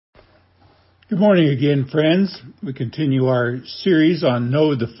Good morning again, friends. We continue our series on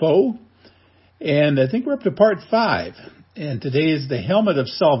Know the Foe, and I think we're up to part 5, and today is the helmet of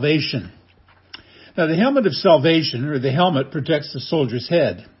salvation. Now, the helmet of salvation, or the helmet, protects the soldier's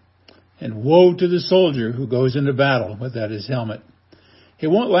head, and woe to the soldier who goes into battle without his helmet. It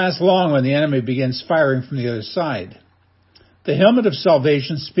won't last long when the enemy begins firing from the other side. The helmet of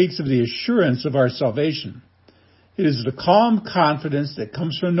salvation speaks of the assurance of our salvation. It is the calm confidence that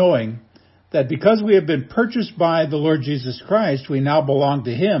comes from knowing that because we have been purchased by the Lord Jesus Christ, we now belong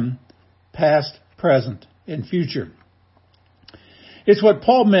to Him, past, present, and future. It's what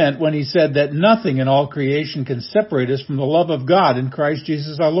Paul meant when he said that nothing in all creation can separate us from the love of God in Christ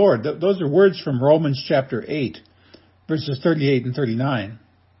Jesus our Lord. Those are words from Romans chapter 8, verses 38 and 39.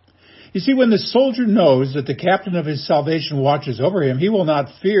 You see, when the soldier knows that the captain of his salvation watches over him, he will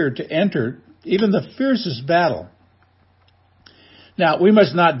not fear to enter even the fiercest battle. Now, we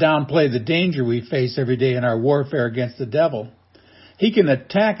must not downplay the danger we face every day in our warfare against the devil. He can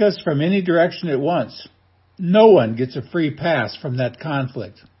attack us from any direction at once. No one gets a free pass from that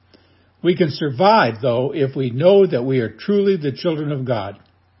conflict. We can survive, though, if we know that we are truly the children of God.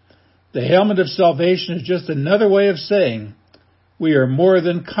 The helmet of salvation is just another way of saying we are more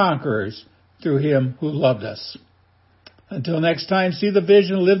than conquerors through Him who loved us. Until next time, see the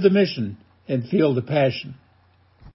vision, live the mission, and feel the passion.